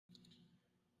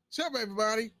What's up,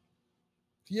 everybody?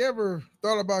 If you ever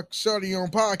thought about starting your own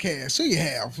podcast, so you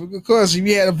have. Because if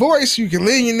you had a voice, you can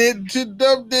lean it to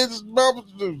dub this bubble.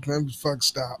 Let me fuck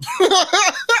stop.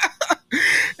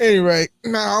 Anyway,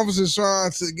 now I was just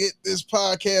trying to get this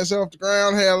podcast off the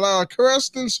ground. Had a lot of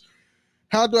questions.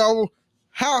 How do I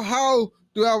how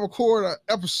do I record an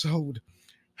episode?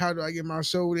 How do I get my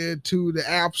show there to the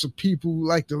apps of people who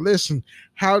like to listen?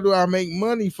 How do I make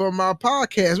money for my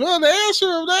podcast? Well, the answer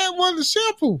of that one is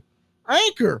simple.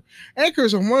 Anchor. Anchor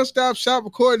is a one-stop shop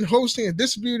recording, hosting, and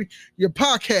distributing your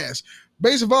podcast.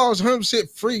 Base of all is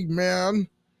 100% free, man.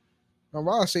 Now,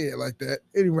 why I say it like that?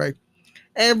 Anyway,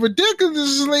 and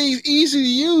ridiculously easy to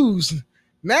use.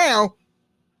 Now,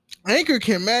 Anchor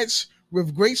can match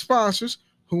with great sponsors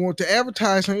who want to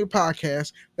advertise on your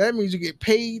podcast. That means you get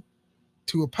paid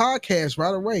to a podcast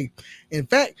right away. In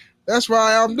fact, that's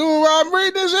why I'm doing what I'm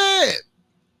reading this ad.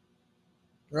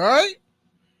 All right?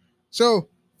 So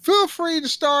feel free to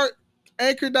start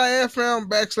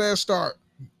anchor.fm/start.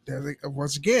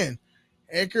 Once again,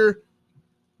 anchor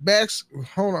backs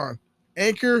hold on.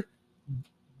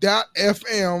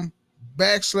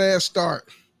 Anchor.fm/start.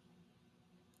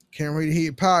 Can't wait to hear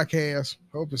your podcast.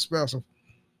 Hope it's special.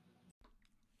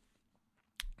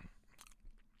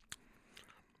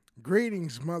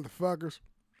 Greetings, motherfuckers.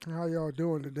 How y'all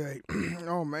doing today?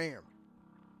 Oh man.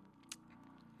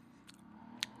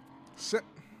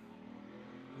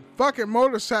 Fucking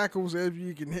motorcycles, if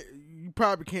you can you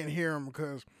probably can't hear them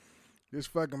because this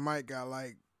fucking mic got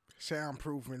like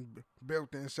soundproofing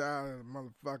built inside of the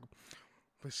motherfucker.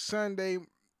 But Sunday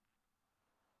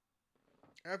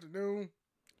afternoon,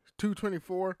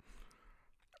 2:24.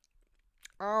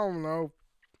 I don't know.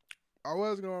 I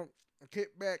was gonna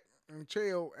kick back and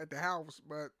chill at the house,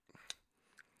 but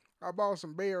I bought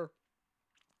some beer.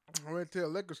 I went to a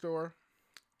liquor store.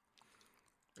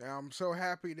 And I'm so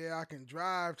happy that I can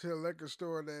drive to a liquor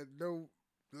store that don't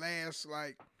last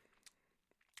like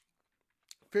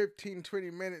 15, 20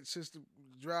 minutes just to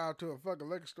drive to a fucking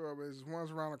liquor store, but it's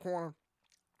once around the corner.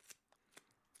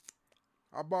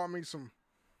 I bought me some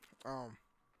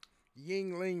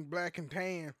Yingling Black and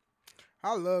Tan.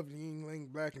 I love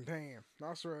Yingling Black and Tan.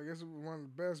 I swear, I guess it was one of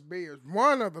the best beers.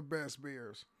 One of the best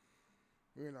beers.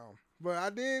 You know. But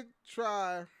I did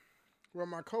try what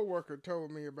my coworker told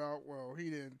me about. Well,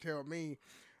 he didn't tell me,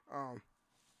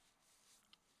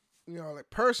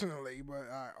 like personally, but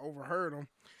I overheard him.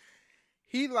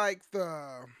 He liked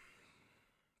the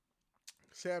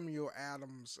Samuel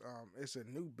Adams. It's a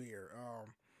new beer.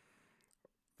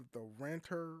 The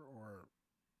Renter or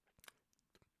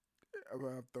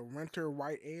the Renter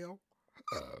White Ale.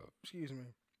 Excuse me.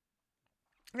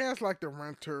 Yeah, it's like the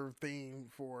Renter theme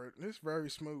for it. It's very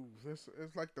smooth. It's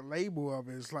like the label of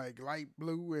it is like light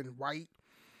blue and white.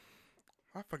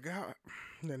 I forgot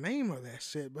the name of that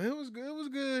shit, but it was good. It was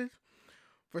good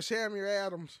for Samuel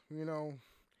Adams. He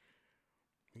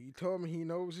told me he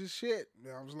knows his shit.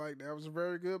 I was like, that was a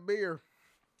very good beer.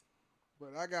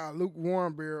 But I got a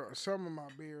lukewarm beer. Some of my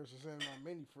beers is in my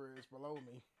mini fridge below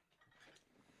me.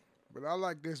 But I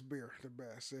like this beer the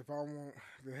best. If I want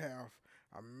to have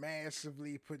a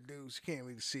massively produced, can't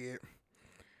wait to see it.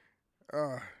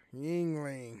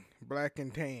 Yingling Black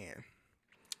and Tan.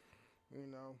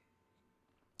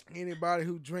 Anybody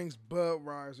who drinks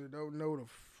Budweiser don't know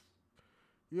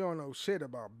you don't know shit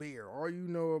about beer. All you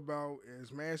know about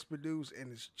is mass produced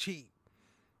and it's cheap.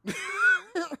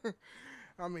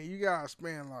 I mean, you gotta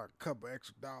spend like a couple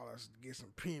extra dollars to get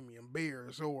some premium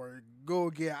beers, or go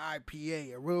get an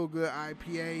IPA, a real good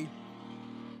IPA.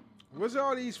 What's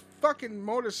all these fucking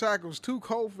motorcycles too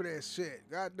cold for that shit?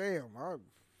 Goddamn, I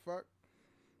fuck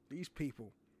these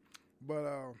people.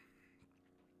 But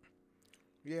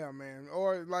yeah, man.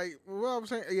 Or like what I'm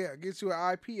saying, yeah, get you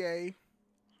an IPA.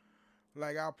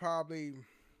 Like I'll probably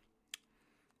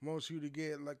want you to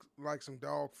get like some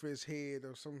Dogfish Head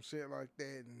or some shit like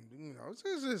that, and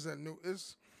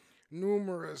it's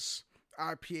numerous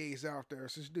IPAs out there.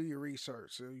 So just do your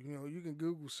research. So you can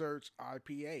Google search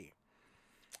IPA,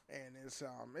 and it's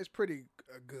pretty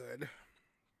good.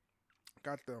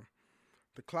 Got the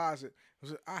closet.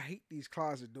 I hate these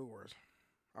closet doors.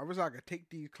 I wish I could take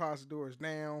these closet doors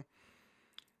down,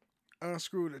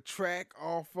 unscrew the track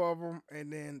off of them,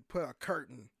 and then put a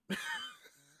curtain.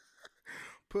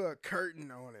 Put a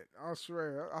curtain on it. I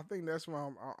swear. I think that's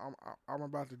what I'm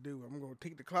about to do. I'm gonna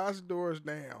take the closet doors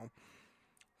down,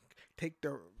 take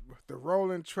the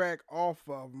rolling track off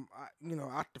of them,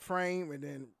 out the frame, and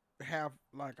then have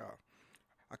like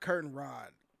a curtain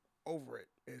rod over it.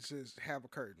 It's just have a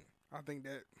curtain. I think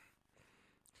it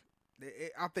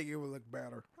would look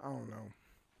better. I don't know,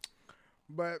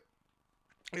 but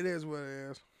it is what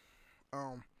it is.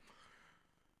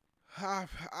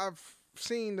 I've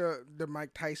seen the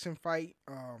Mike Tyson fight,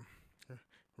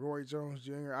 Roy Jones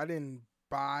Jr. I didn't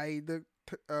buy the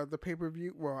pay per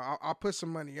view. Well, I put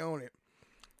some money on it.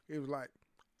 It was like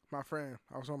my friend.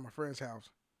 I was on my friend's house.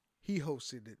 He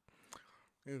hosted it.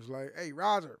 It was like, hey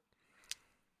Roger,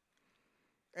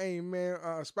 hey man,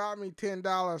 spot me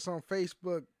 $10 on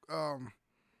Facebook. What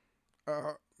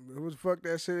the fuck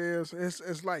that shit is?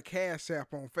 It's like Cash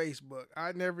App on Facebook.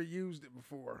 I never used it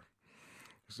before.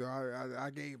 So I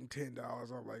gave him $10.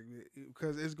 I'm like,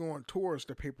 because it's going towards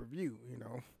the pay per view, you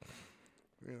know,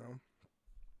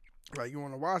 like you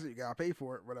want to watch it, you gotta pay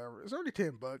for it, whatever. It's only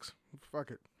 $10.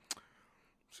 Fuck it.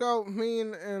 So me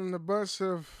and a bunch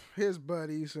of his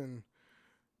buddies uh,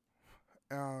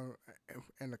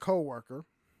 and the coworker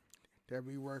that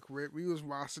we work with, we was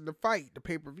watching the fight, the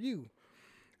pay per view.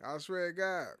 I swear to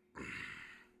God,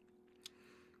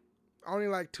 only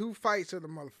like 2 fights of the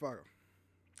motherfucker.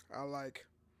 I like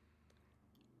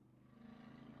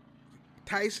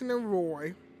Tyson and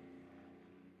Roy,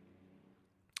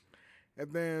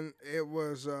 and then it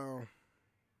was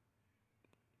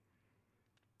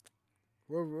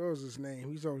what was his name?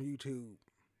 He's on YouTube.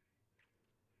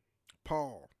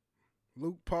 Paul,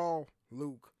 Luke.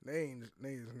 They ain't his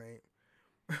name.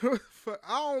 I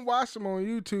don't watch him on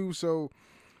YouTube, so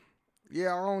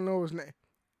yeah, I don't know his name.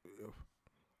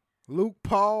 Luke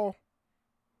Paul.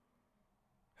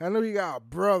 I know he got a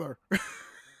brother. I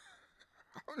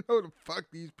don't know who the fuck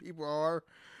these people are.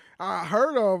 I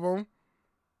heard of them.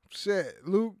 Shit,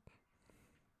 Luke.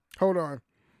 Hold on.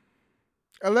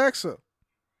 Alexa,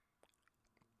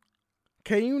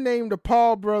 can you name the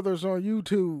Paul brothers on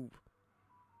YouTube?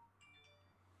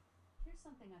 Here's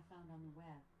something I found on the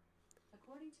web.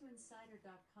 According to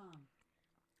Insider.com,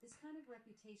 this kind of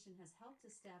reputation has helped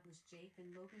establish Jake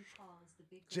and Logan Paul as the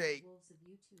big bad wolves of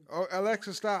YouTube. Oh,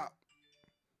 Alexa, stop.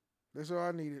 That's all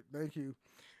I needed. Thank you.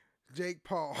 Jake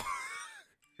Paul.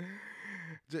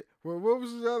 Well, what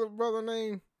was his other brother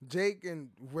name? Jake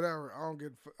and whatever.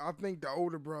 I think the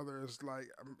older brother is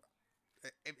like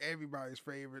everybody's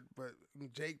favorite, but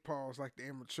Jake Paul is like the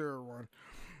immature one.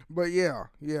 But yeah.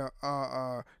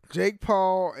 Jake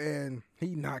Paul, and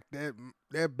he knocked that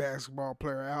basketball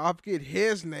player out. I forget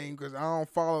his name because I don't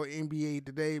follow NBA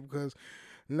today because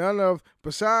none of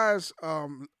besides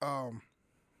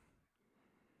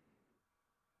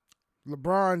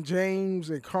LeBron James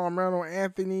and Carmelo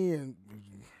Anthony and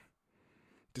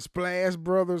the Splash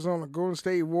Brothers on the Golden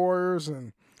State Warriors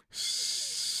and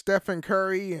Stephen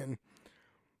Curry and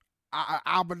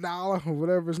Abadallah, or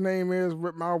whatever his name is,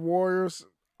 with my Warriors.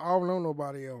 I don't know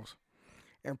nobody else.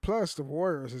 And plus, the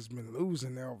Warriors has been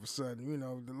losing all of a sudden.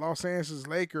 The Los Angeles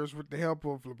Lakers, with the help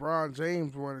of LeBron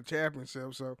James, won the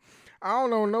championship. So I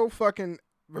don't know no fucking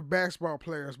basketball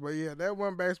players. But yeah, that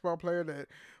one basketball player that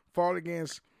fought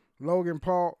against Logan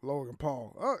Paul.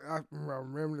 Oh, I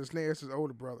remember his name. It's his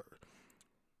older brother.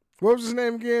 What was his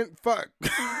name again? Fuck.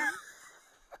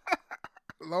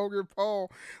 Logan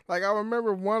Paul. Like, I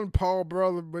remember one Paul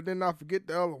brother, but then I forget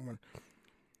the other one.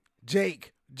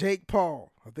 Jake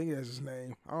Paul. I think that's his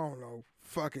name. I don't know.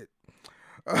 Fuck it.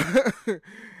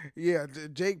 Yeah,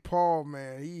 Jake Paul,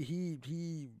 man.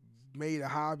 He made a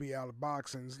hobby out of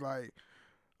boxing. It's like,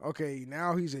 okay,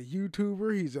 now he's a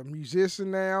YouTuber. He's a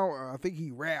musician now. I think he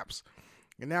raps.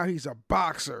 And now he's a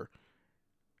boxer.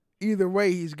 Either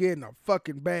way, he's getting a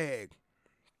fucking bag.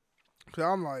 So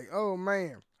I'm like, oh,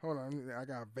 man. Hold on. I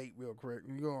got to vape real quick.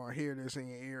 You're going to hear this in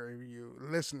your ear if you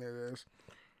listen to this.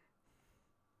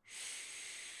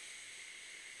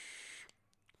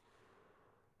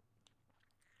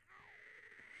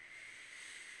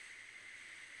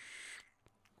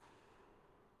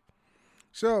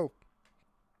 So,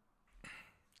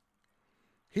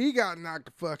 he got knocked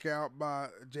the fuck out by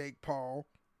Jake Paul.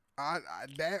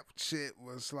 That shit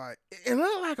was like, it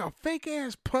looked like a fake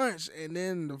ass punch, and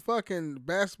then the fucking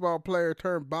basketball player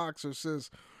turned boxer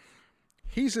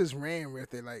he just ran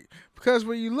with it, like, because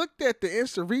when you looked at the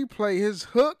instant replay, his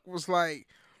hook was like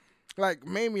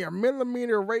maybe a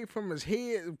millimeter away from his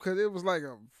head, because it was like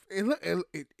it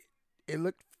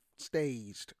looked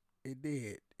staged. It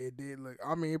did look.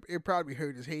 I mean, it probably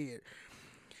hurt his head.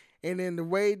 And then the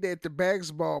way that the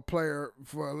basketball player,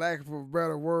 for lack of a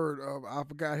better word, I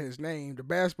forgot his name, the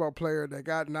basketball player that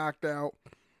got knocked out,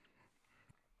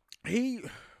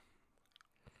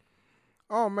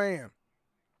 oh man,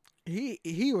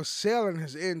 he was selling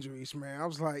his injuries, man. I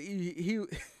was like, he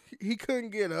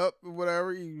couldn't get up or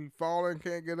whatever. He falling,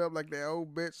 can't get up, like that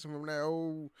old bitch from that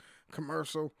old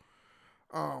commercial.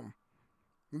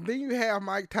 Then you have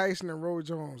Mike Tyson and Roy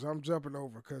Jones. I'm jumping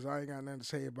over because I ain't got nothing to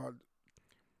say about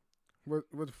what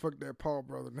the fuck that Paul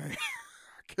brother name.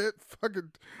 I Get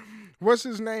fucking. What's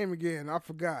his name again? I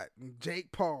forgot.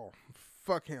 Jake Paul.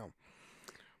 Fuck him.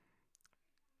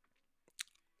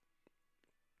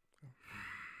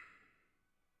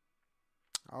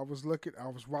 I was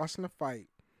watching the fight.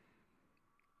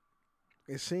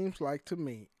 It seems like to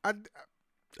me.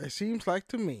 It seems like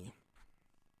to me.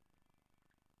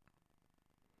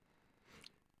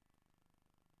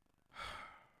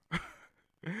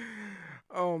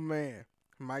 Oh man.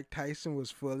 Mike Tyson was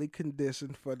fully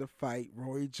conditioned for the fight.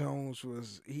 Roy Jones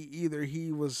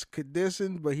he was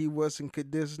conditioned, but he wasn't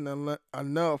conditioned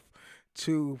enough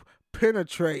to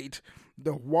penetrate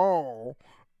the wall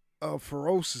of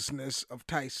ferociousness of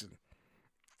Tyson.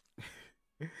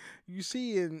 You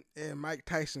see in Mike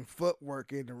Tyson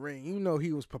footwork in the ring, you know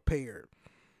he was prepared.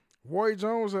 Roy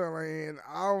Jones, man,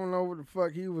 I don't know what the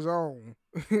fuck he was on,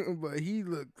 but he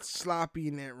looked sloppy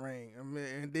in that ring. I mean,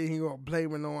 and then he gonna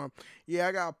blame it on, yeah,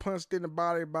 I got punched in the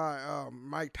body by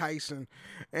Mike Tyson,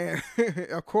 and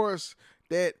of course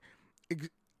that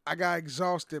I got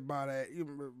exhausted by that.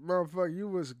 Motherfucker, you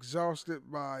was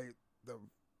exhausted by the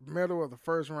middle of the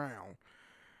first round.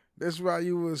 That's why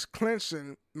you was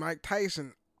clinching Mike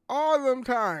Tyson all them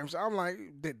times. I'm like,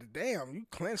 damn, you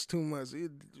clench too much.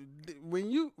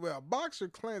 When a boxer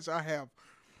clench, I have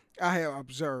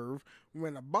observed,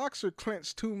 when a boxer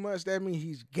clench too much, that means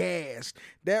he's gassed.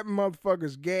 That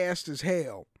motherfucker's gassed as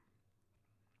hell.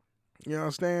 You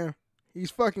understand?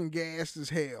 He's fucking gassed as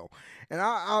hell. And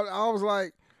I was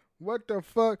like, what the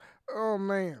fuck? Oh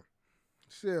man,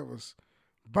 shit was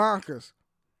bonkers.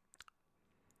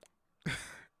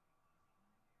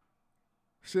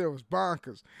 Shit was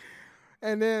bonkers.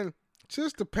 And then,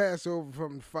 just to pass over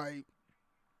from the fight,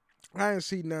 I didn't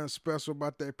see nothing special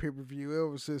about that pay-per-view. It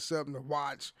was just something to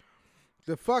watch.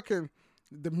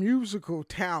 The musical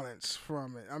talents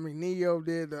from it. I mean, Neo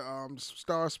did the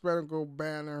Star Spangled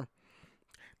Banner.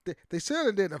 They said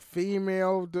it did a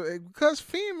female, because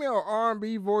female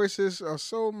R&B voices are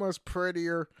so much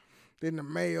prettier than the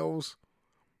males.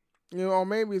 You know,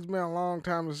 maybe it's been a long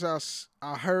time since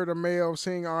I heard a male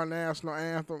sing our national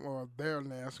anthem, or their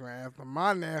national anthem.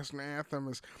 My national anthem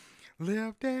is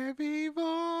 "Lift every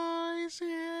voice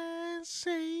and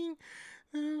sing,"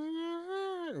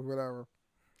 whatever.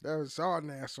 That was our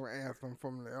national anthem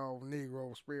from the old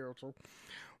Negro spiritual.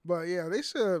 But yeah, they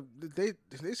should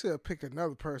have picked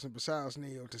another person besides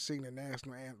Neo to sing the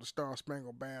national anthem, Star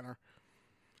Spangled Banner.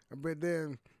 But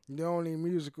then the only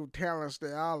musical talents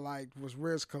that I liked was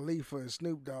Wiz Khalifa and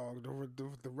Snoop Dogg.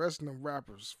 The rest of them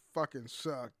rappers fucking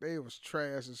sucked. They was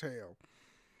trash as hell,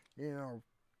 you know.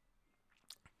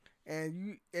 And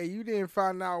you didn't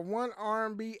find out one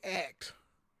R&B act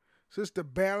just to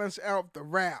balance out the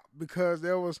rap, because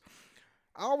I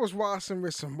was watching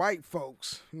with some white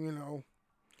folks, you know,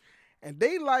 and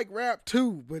they like rap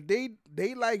too, but they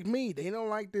like me. They don't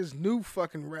like this new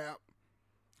fucking rap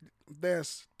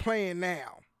that's playing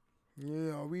now. You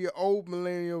know, we are old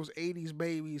millennials, 80s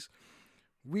babies.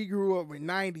 We grew up with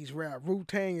 90s rap.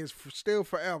 Wu-Tang is still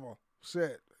forever.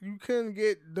 Shit. You couldn't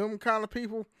get them kind of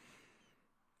people.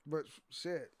 But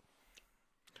shit.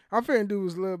 I'm finna do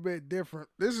this a little bit different.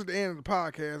 This is the end of the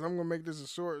podcast. I'm gonna make this a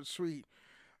short and sweet.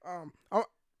 I'm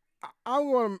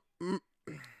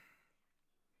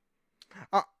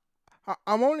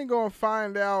only gonna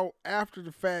find out after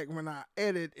the fact when I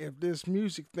edit if this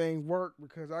music thing worked,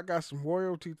 because I got some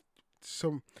royalty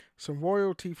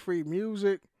free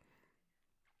music.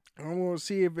 I'm gonna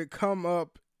see if it come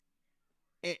up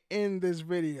in this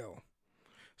video.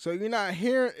 So you're not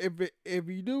hearing, if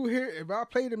you do hear, if I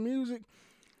play the music,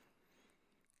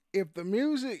 if the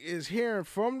music is hearing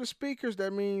from the speakers,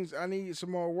 that means I need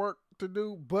some more work to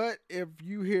do. But if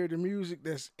you hear the music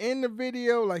that's in the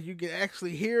video, like you can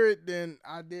actually hear it, then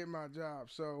I did my job.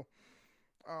 So,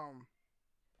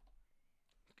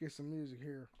 get some music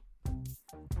here.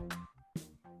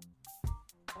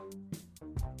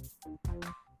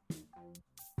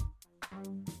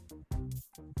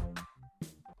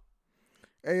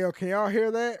 Hey, yo, can y'all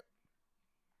hear that?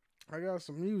 I got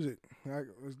some music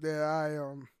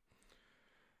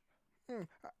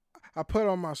I put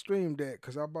on my Stream Deck,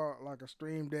 because I bought like a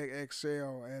Stream Deck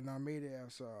XL and I made it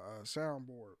as a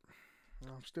soundboard.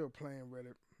 I'm still playing with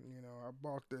it. You know, I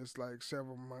bought this like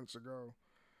several months ago.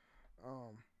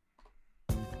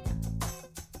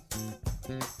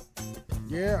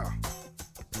 Yeah.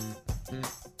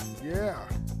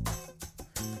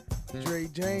 Dre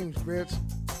James, bitch.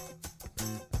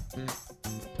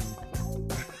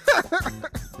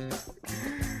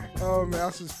 Oh man, I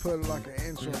just put like an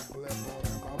intro clip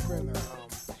on him.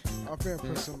 I'm finna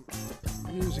put some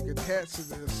music attached to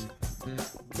this.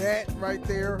 That right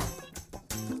there,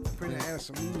 I'm finna add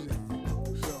some music.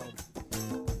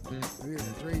 Yeah,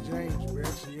 Dre James,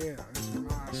 bitch. Yeah, it's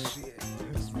my shit.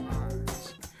 It's mine.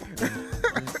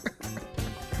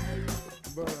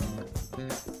 But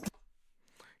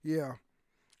yeah.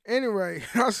 Anyway,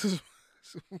 I just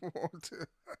want to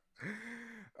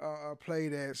play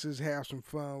that, just have some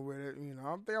fun with it. You know,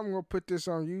 I think I'm gonna put this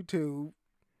on YouTube.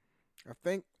 I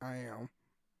think I am,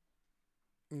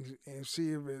 and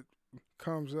see if it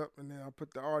comes up, and then I'll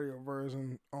put the audio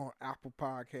version on Apple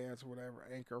Podcasts, whatever,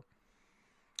 Anchor.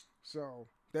 So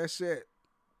that's it.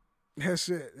 That's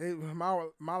it.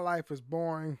 My life is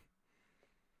boring.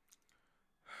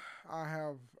 I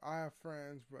have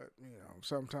friends, but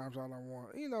sometimes I don't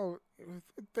want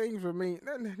things with me.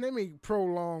 Let me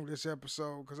prolong this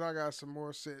episode because I got some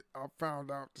more shit I found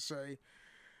out to say.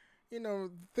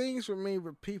 Things with me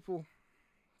with people.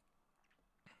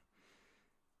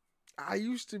 I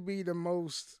used to be the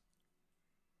most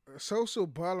social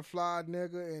butterfly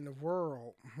nigga in the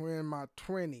world when in my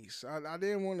 20s. I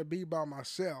didn't want to be by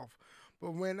myself.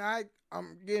 But when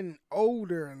I'm getting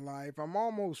older in life, I'm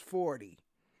almost 40.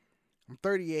 I'm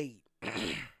 38.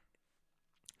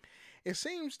 It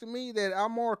seems to me that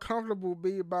I'm more comfortable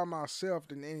being by myself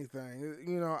than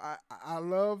anything. I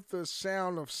love the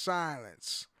sound of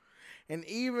silence. And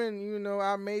even,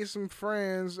 I made some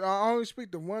friends. I only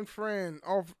speak to one friend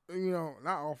off,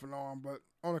 not off and on, but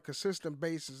on a consistent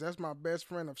basis. That's my best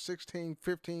friend of 16,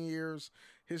 15 years.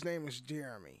 His name is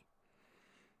Jeremy.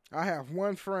 I have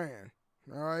one friend,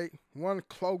 all right? One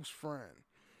close friend.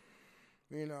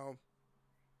 You know,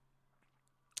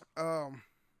 um,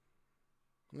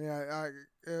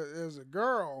 there's a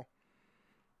girl,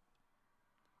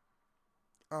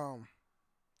 um,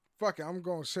 fuck it, I'm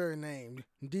going to say her name.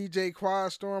 DJ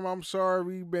Quiet Storm, I'm sorry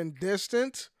we've been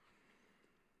distant.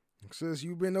 Since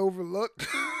you've been overlooked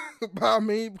by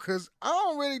me because I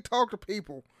don't really talk to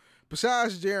people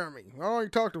besides Jeremy. I only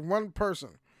talk to one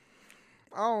person.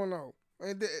 I don't know.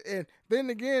 And then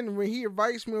again, when he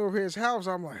invites me over his house,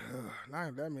 I'm like,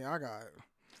 that mean I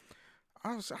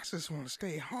just want to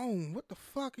stay home. What the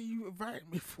fuck are you inviting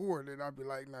me for? Then I'd be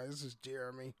like, nah, this is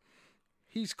Jeremy.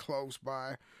 He's close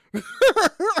by.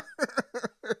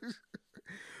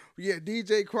 Yeah,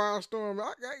 DJ Quiet Storm.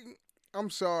 I'm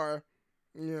sorry.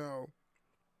 You know,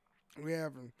 we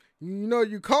haven't.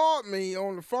 You called me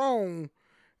on the phone,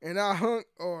 and I hung,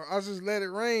 or I just let it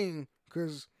ring,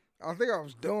 cause I think I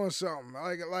was doing something.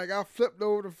 Like I flipped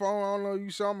over the phone. I don't know.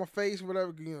 You saw my face,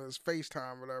 whatever. It's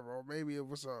FaceTime, whatever, or maybe it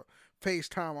was a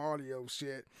FaceTime audio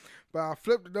shit. But I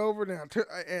flipped it over, and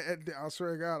I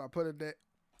swear to God, I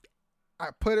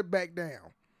put it back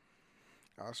down.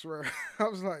 I swear, I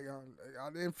was like, I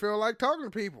didn't feel like talking to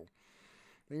people.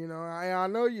 I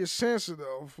know you're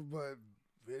sensitive, but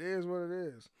it is what it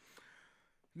is.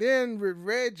 Then with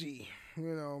Reggie,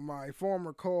 my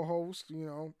former co-host,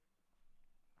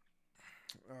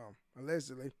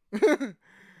 allegedly,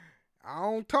 I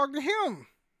don't talk to him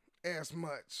as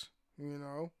much.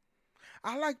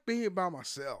 I like being by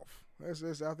myself. I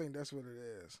think that's what it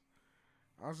is.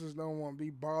 I just don't want to be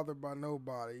bothered by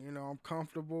nobody. I'm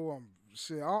comfortable.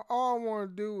 All I want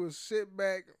to do is sit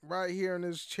back right here in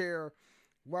this chair,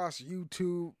 watch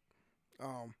YouTube,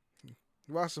 um,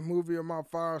 watch a movie on my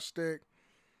Fire Stick.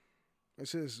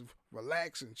 It's just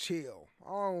relax and chill.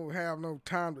 I don't have no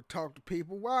time to talk to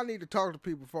people. Why I need to talk to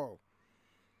people for?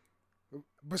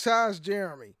 Besides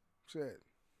Jeremy,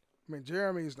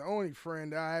 Jeremy is the only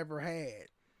friend I ever had.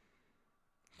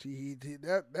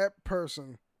 That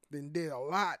person then did a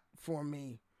lot for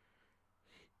me.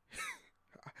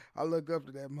 I look up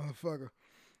to that motherfucker.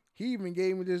 He even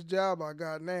gave me this job I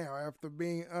got now after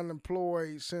being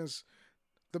unemployed since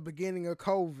the beginning of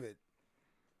COVID.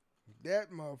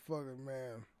 That motherfucker,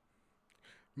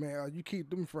 man, you keep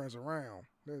them friends around.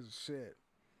 That's shit.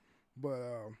 But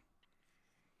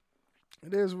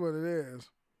it is what it is.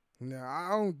 Now I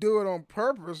don't do it on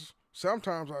purpose.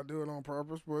 Sometimes I do it on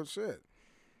purpose, but shit,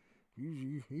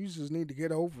 you just need to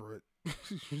get over it.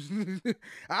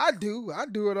 I do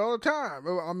it all the time.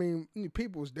 I mean,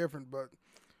 people is different, but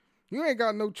you ain't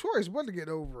got no choice but to get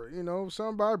over it.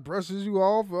 Somebody brushes you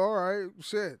off. All right,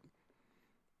 shit.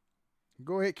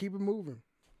 Go ahead, keep it moving.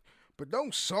 But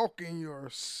don't sulk in your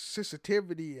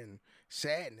sensitivity and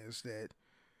sadness that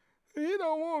you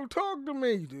don't want to talk to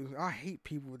me. Dude, I hate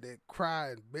people that cry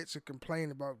and bitch and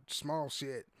complain about small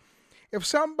shit. If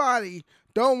somebody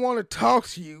don't want to talk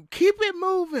to you, keep it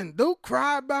moving. Don't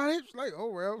cry about it. It's like, oh,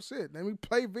 well, shit. Let me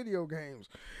play video games.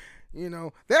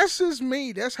 That's just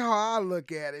me. That's how I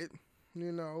look at it.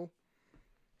 And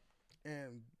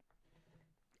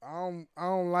I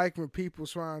don't like when people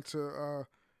trying to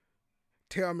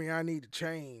tell me I need to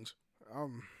change.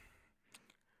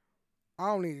 I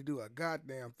don't need to do a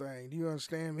goddamn thing. Do you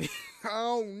understand me? I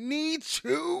don't need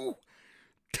you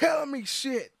telling me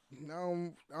shit.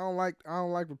 I don't like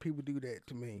when people do that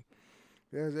to me.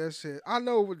 That's it. I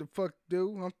know what the fuck to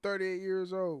do. I'm 38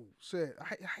 years old. Shit.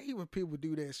 I hate when people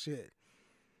do that shit.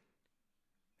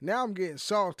 Now I'm getting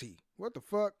salty. What the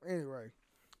fuck? Anyway.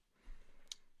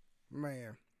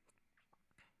 Man.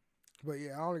 But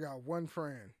yeah, I only got one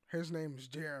friend. His name is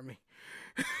Jeremy.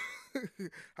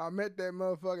 I met that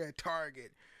motherfucker at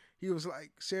Target. He was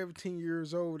like 17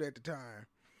 years old at the time.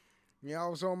 Yeah, I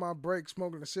was on my break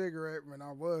smoking a cigarette when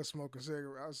I was smoking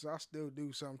cigarettes. I still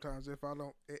do sometimes if I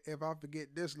forget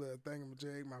this little thing, I'm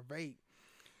gonna take my vape.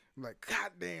 I'm like,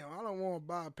 God damn, I don't want to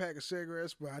buy a pack of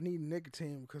cigarettes, but I need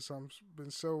nicotine because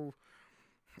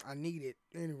I need it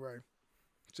anyway.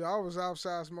 So I was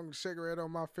outside smoking a cigarette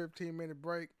on my 15-minute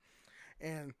break,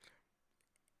 and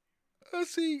I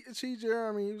see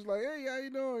Jeremy. He was like, "Hey, how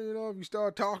you doing?" You know, if you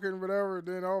start talking, whatever,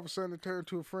 then all of a sudden it turned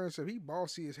to a friend. So he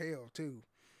bossy as hell too.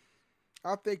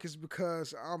 I think it's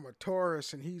because I'm a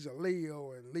Taurus and he's a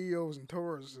Leo, and Leos and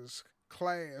Taurus is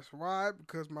class. Why?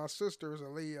 Because my sister is a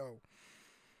Leo.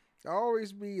 I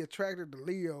always be attracted to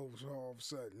Leos all of a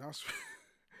sudden.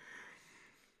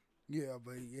 Yeah,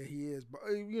 but yeah, he is.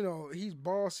 You know, he's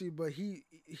bossy, but he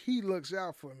looks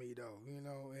out for me though. You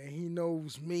know, and he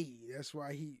knows me. That's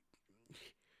why he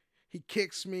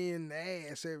kicks me in the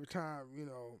ass every time. You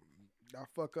know, I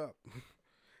fuck up.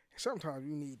 Sometimes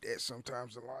you need that.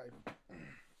 Sometimes in life.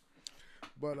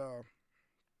 But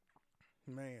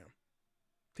man,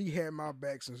 he had my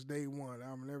back since day one.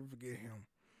 I'll never forget him.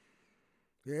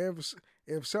 Yeah,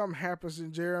 if something happens to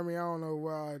Jeremy, I don't know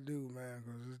what I do, man,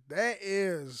 because that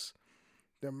is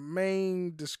the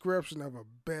main description of a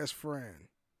best friend.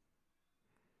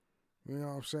 You know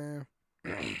what I'm saying?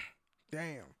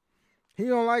 Damn. He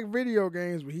don't like video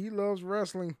games, but he loves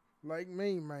wrestling like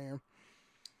me, man.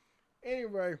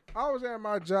 Anyway, I was at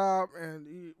my job,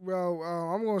 and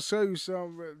I'm gonna show you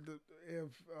something.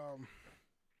 If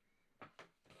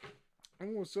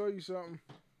I'm gonna show you something.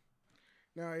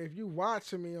 Now, if you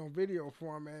watching me on video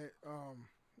format,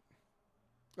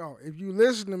 if you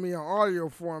listen to me on audio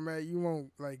format, you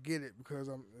won't like get it because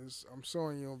I'm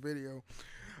showing you on video.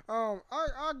 I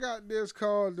got this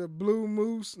called the Blue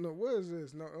Moose. No, what is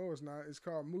this? No, it's not. It's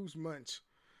called Moose Munch.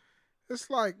 It's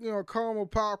like caramel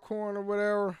popcorn or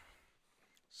whatever.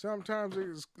 Sometimes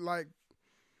it's like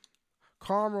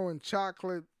caramel and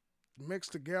chocolate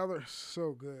mixed together. It's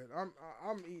so good. I'm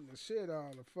eating the shit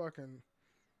out of the fucking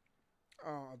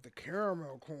the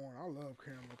caramel corn. I love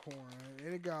caramel corn.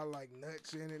 And it got like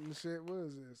nuts in it and shit. What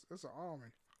is this? It's an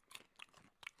almond.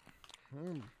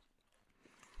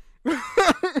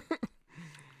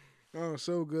 Oh,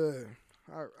 so good.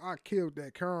 I killed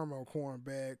that caramel corn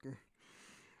bag.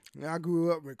 I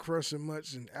grew up with Crushing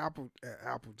Much and Apple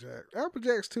Jacks. Apple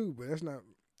Jacks too, but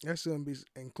that shouldn't be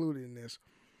included in this.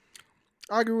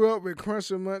 I grew up with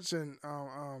Crushing Much and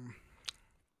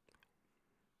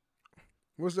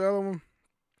what's the other one?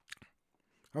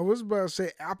 I was about to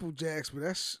say Apple Jacks, but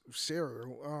that's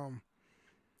cereal.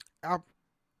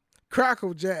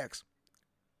 Crackle Jacks.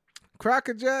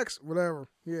 Cracker Jacks, whatever.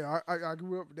 Yeah, I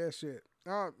grew up with that shit.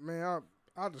 Oh man,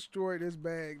 I destroyed this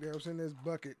bag that was in this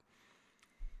bucket.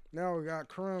 Now we got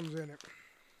crumbs in it.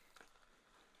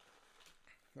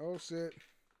 Oh shit.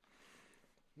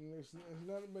 It's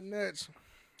nothing but nuts.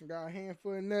 Got a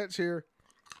handful of nuts here.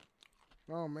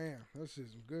 Oh man, this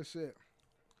is some good shit.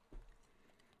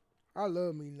 I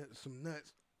love me some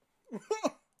nuts.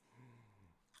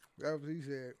 That's what he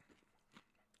said.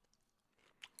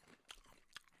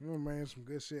 Oh man, some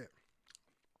good shit.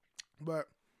 But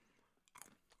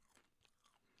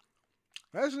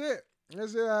that's it.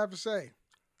 That's it I have to say.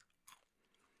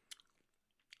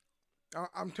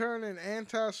 I'm turning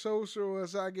antisocial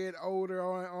as I get older.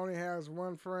 I only has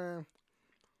one friend.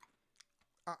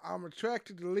 I'm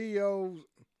attracted to Leos.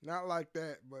 Not like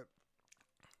that, but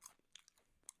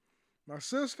my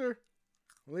sister,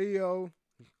 Leo.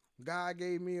 God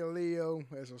gave me a Leo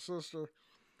as a sister.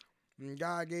 And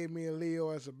God gave me a Leo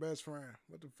as a best friend.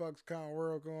 What the fuck's kind of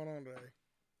world going on today?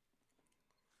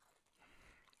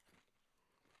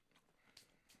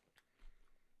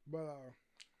 But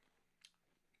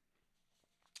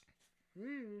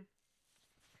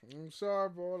I'm sorry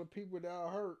for all the people that I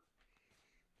hurt.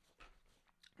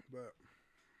 But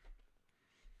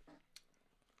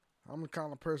I'm the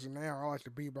kind of person now I like to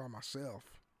be by myself.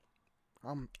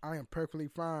 I am perfectly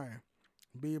fine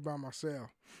be by myself.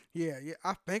 Yeah,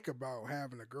 I think about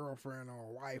having a girlfriend or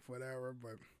a wife, whatever,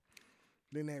 but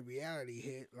then that reality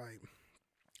hit, like,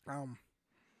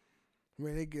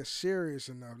 when it gets serious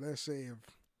enough, let's say if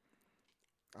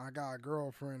I got a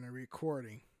girlfriend and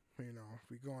recording.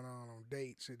 We going on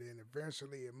dates, and then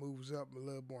eventually it moves up a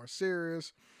little more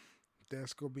serious.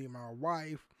 That's gonna be my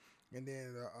wife, and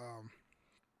then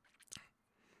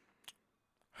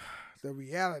the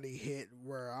reality hit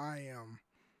where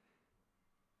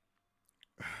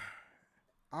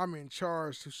I'm in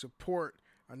charge to support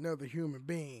another human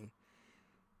being.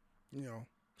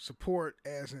 Support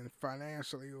as in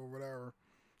financially or whatever,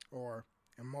 or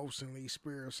emotionally,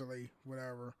 spiritually,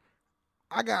 whatever.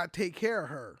 I gotta take care of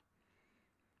her.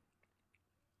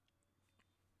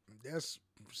 That's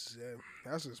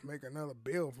that's just make another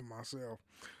bill for myself.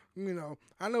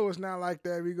 I know it's not like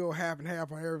that. We go half and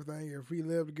half on everything. If we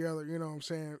live together, you know what I'm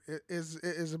saying?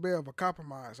 It's a bit of a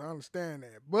compromise. I understand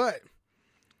that. But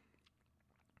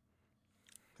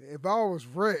if I was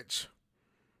rich,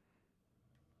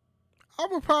 I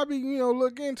would probably,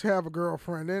 look into have a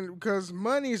girlfriend, and because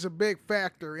money is a big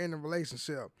factor in a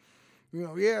relationship.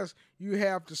 Yes, you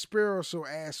have the spiritual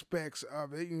aspects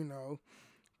of it,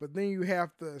 but then you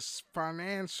have the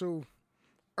financial,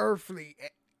 earthly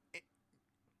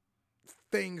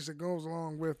things that goes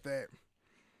along with that.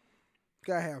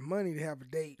 Gotta have money to have a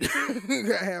date.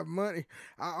 Gotta have money.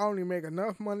 I only make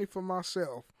enough money for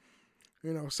myself.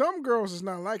 Some girls is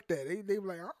not like that. They be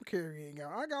like, I don't care if you ain't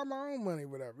got. I got my own money,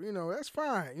 whatever. That's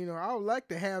fine. I would like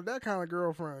to have that kind of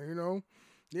girlfriend.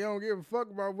 They don't give a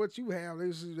fuck about what you have.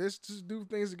 Let's just do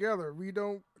things together.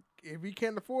 If we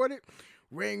can't afford it,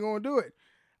 we ain't gonna do it.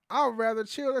 I would rather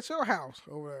chill at your house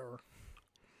or whatever.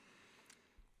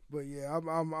 But yeah,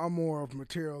 I'm more of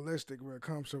materialistic when it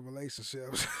comes to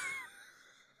relationships.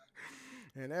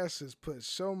 And that's just put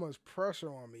so much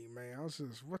pressure on me, man. I was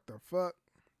just, what the fuck?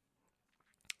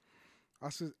 I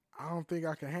said, I don't think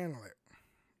I can handle it.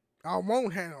 I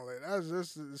won't handle it. That's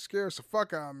just it scares the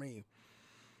fuck out of me.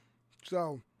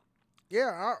 So,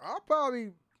 yeah, I'll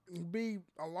probably be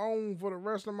alone for the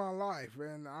rest of my life,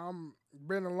 and I'm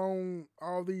been alone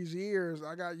all these years.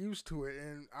 I got used to it,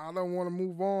 and I don't want to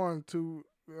move on to.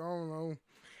 I don't know.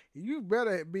 You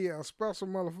better be a special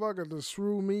motherfucker to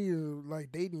screw me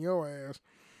like dating your ass.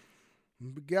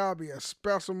 You gotta be a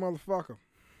special motherfucker.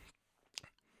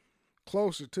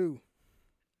 Closer too.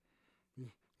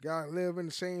 Gotta live in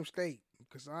the same state.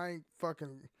 Because I ain't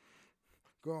fucking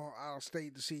going out of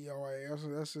state to see your ass.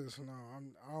 That's just no.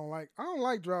 I don't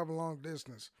like driving long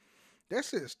distance.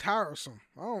 That's just tiresome.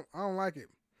 I don't like it.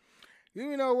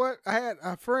 You know what? I had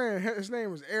a friend. His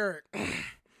name was Eric.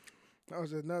 That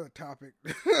was another topic.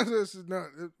 This is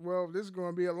going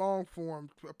to be a long form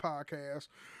podcast.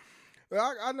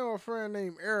 I know a friend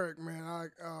named Eric, man.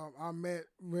 I met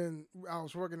when I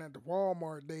was working at the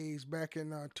Walmart days back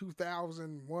in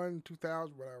 2001,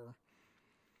 2000, whatever.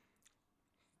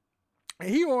 And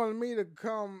he wanted me to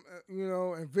come,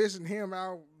 and visit him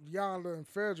out yonder in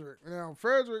Frederick. Now,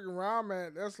 Frederick and where I'm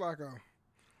at, that's like I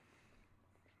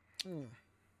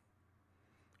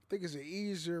think it's an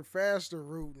easier, faster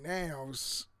route now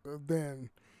than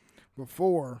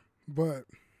before. But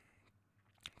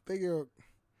I think it's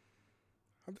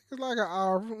like an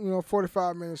hour,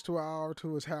 45 minutes to an hour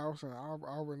to his house, and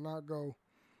I would not go.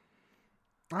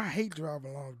 I hate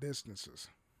driving long distances.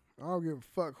 I don't give a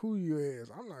fuck who you is.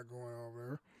 I'm not going over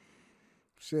there.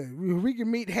 Shit, we can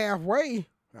meet halfway.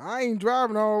 I ain't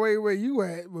driving all the way where you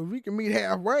at, but we can meet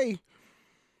halfway,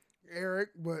 Eric.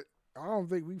 But I don't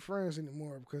think we friends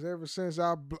anymore because ever since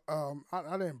I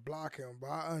didn't block him, but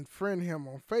I unfriend him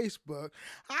on Facebook.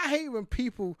 I hate when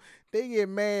people they get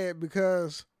mad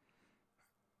because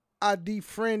I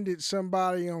defriended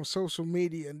somebody on social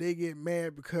media and they get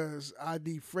mad because I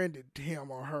defriended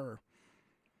him or her.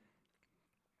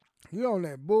 You on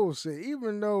that bullshit.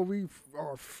 Even though we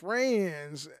are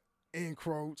friends, in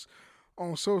quotes,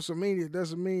 on social media,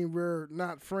 doesn't mean we're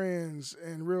not friends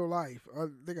in real life. I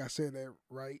think I said that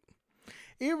right.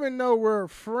 Even though we're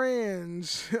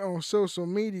friends on social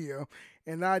media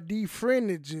and I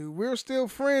defriended you, we're still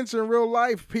friends in real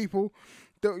life, people.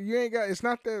 You ain't got. It's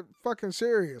not that fucking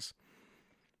serious.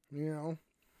 I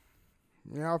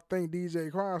think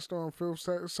DJ Crowdstorm feels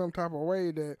some type of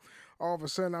way that all of a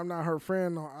sudden I'm not her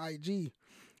friend on IG.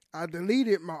 I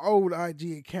deleted my old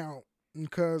IG account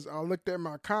because I looked at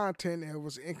my content and it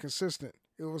was inconsistent.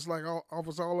 It was like I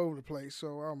was all over the place.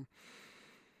 So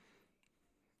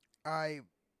I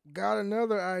got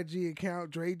another IG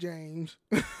account, Dre James,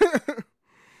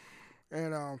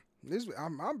 and I'm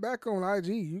back on IG.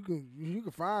 You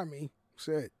can find me.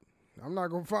 Said I'm not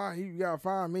gonna find you. You gotta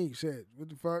find me. Said what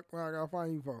the fuck? What I gotta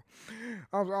find you for?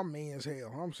 I'm mean as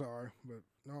hell. I'm sorry, but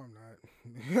no, I'm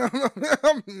not.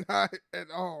 I'm not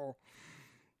at all.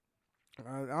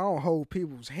 I don't hold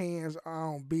people's hands. I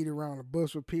don't beat around the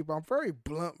bush with people. I'm very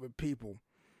blunt with people.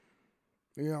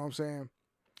 You know what I'm saying?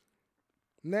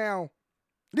 Now,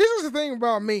 this is the thing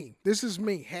about me. This is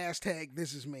me. Hashtag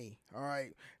this is me. All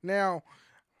right. Now,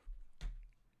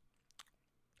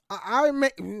 I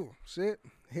may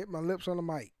hit my lips on the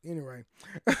mic. Anyway,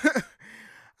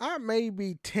 I may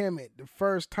be timid the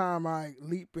first time I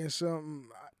leap in something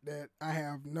that I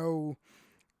have no.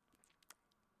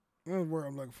 What's the word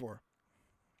I'm looking for?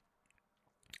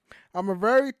 I'm a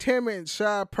very timid and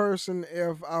shy person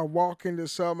if I walk into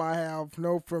something I have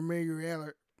no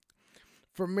familiarity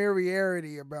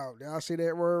about. Did I say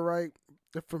that word right?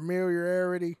 The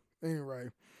familiarity?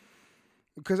 Anyway.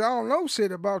 Because I don't know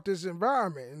shit about this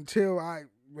environment until I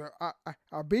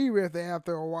be with it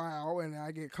after a while and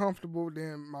I get comfortable,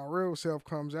 then my real self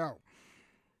comes out.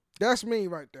 That's me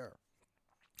right there.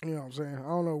 You know what I'm saying? I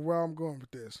don't know where I'm going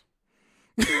with this.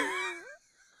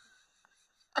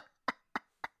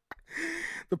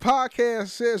 The podcast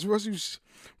says what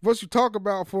you talk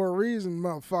about for a reason,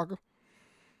 motherfucker.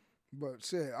 But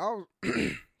shit, I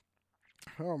was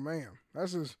oh man,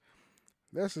 that's just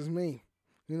me.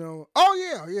 You know,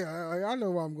 oh yeah, I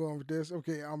know where I'm going with this.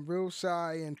 Okay, I'm real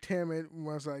shy and timid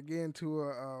once I get into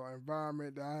an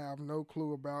environment that I have no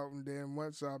clue about, and then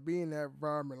once I be in that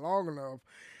environment long enough,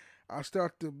 I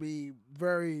start to be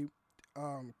very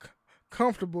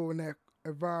comfortable in that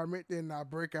environment. Then I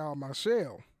break out of my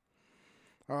shell.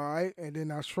 All right, and then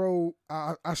I show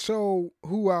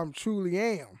who I truly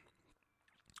am.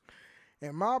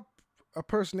 And my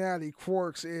personality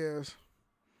quirks is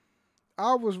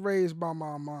I was raised by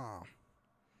my mom,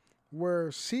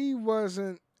 where she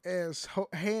wasn't as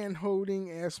hand-holding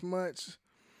as much.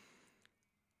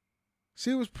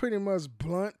 She was pretty much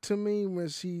blunt to me when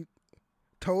she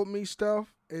told me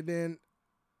stuff, and then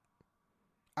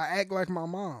I act like my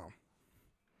mom.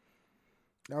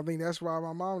 I think that's why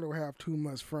my mom don't have too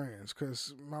much friends,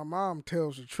 because my mom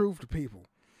tells the truth to people.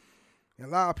 And a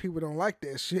lot of people don't like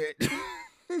that shit.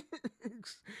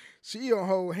 She don't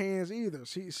hold hands either.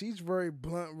 She's very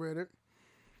blunt with it.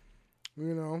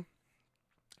 You know.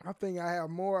 I think I have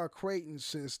more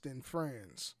acquaintances than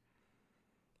friends.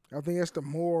 I think that's the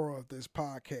moral of this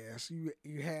podcast. You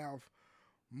have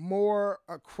more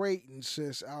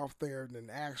acquaintances out there than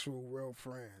actual real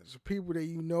friends. People that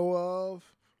you know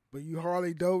of, but you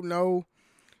hardly don't know,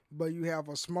 but you have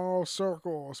a smaller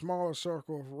circle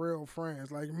of real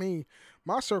friends. Like me,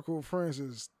 my circle of friends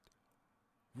is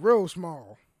real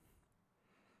small.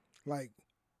 Like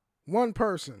one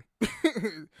person.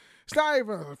 It's not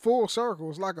even a full circle,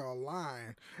 it's like a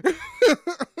line.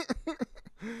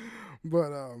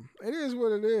 But it is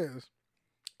what it is.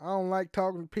 I don't like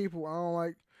talking to people.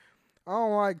 I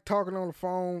don't like talking on the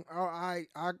phone. I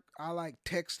like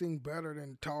texting better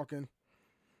than talking.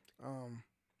 I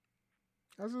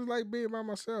just like being by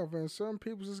myself, and some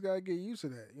people just gotta get used to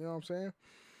that. You know what I'm saying?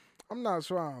 I'm not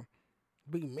trying to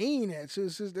be mean at you.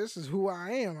 This is who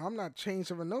I am. I'm not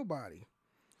changing for nobody.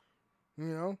 You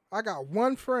know, I got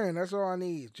one friend. That's all I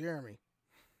need, Jeremy.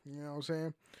 You know what I'm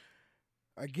saying?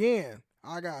 Again,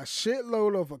 I got a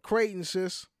shitload of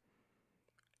acquaintances,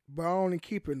 but I'm only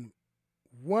keeping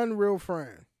one real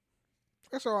friend.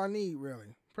 That's all I need,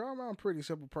 really. Probably I'm a pretty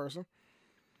simple person,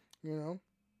 you know.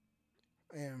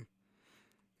 And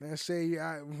let's say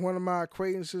one of my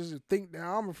acquaintances think that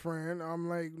I'm a friend. I'm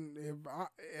like, if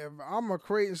I'm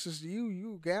acquaintances to you,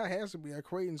 you guy has to be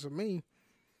acquaintance of me.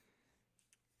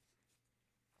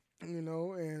 You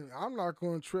know, and I'm not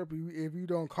going to trip you if you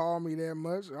don't call me that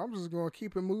much. I'm just going to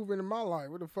keep it moving in my life.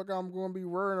 What the fuck I'm going to be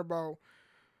worrying about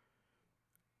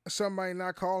somebody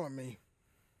not calling me?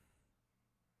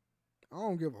 I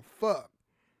don't give a fuck.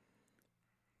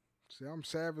 See, I'm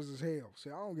savage as hell. See,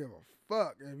 I don't give a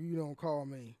fuck if you don't call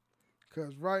me.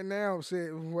 Because right now,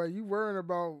 while you worrying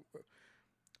about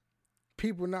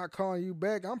people not calling you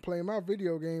back, I'm playing my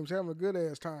video games, having a good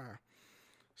ass time.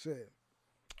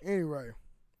 Anyway.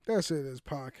 That's it, this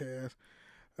podcast.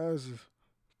 That was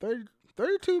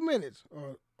 32 minutes.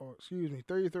 Or excuse me,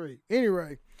 33.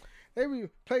 Anyway, maybe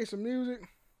play some music.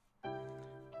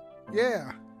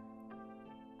 Yeah.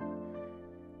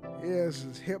 Yeah, this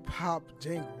is hip-hop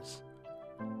jingles.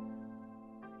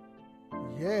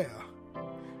 Yeah.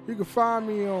 You can find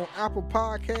me on Apple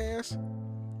Podcasts,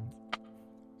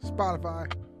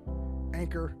 Spotify,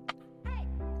 Anchor,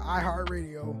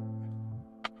 iHeartRadio,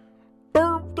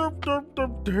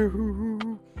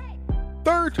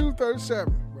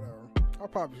 3237, whatever. I'll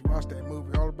probably watch that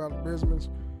movie all about the business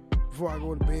before I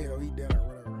go to bed or eat dinner or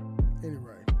whatever.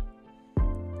 Anyway.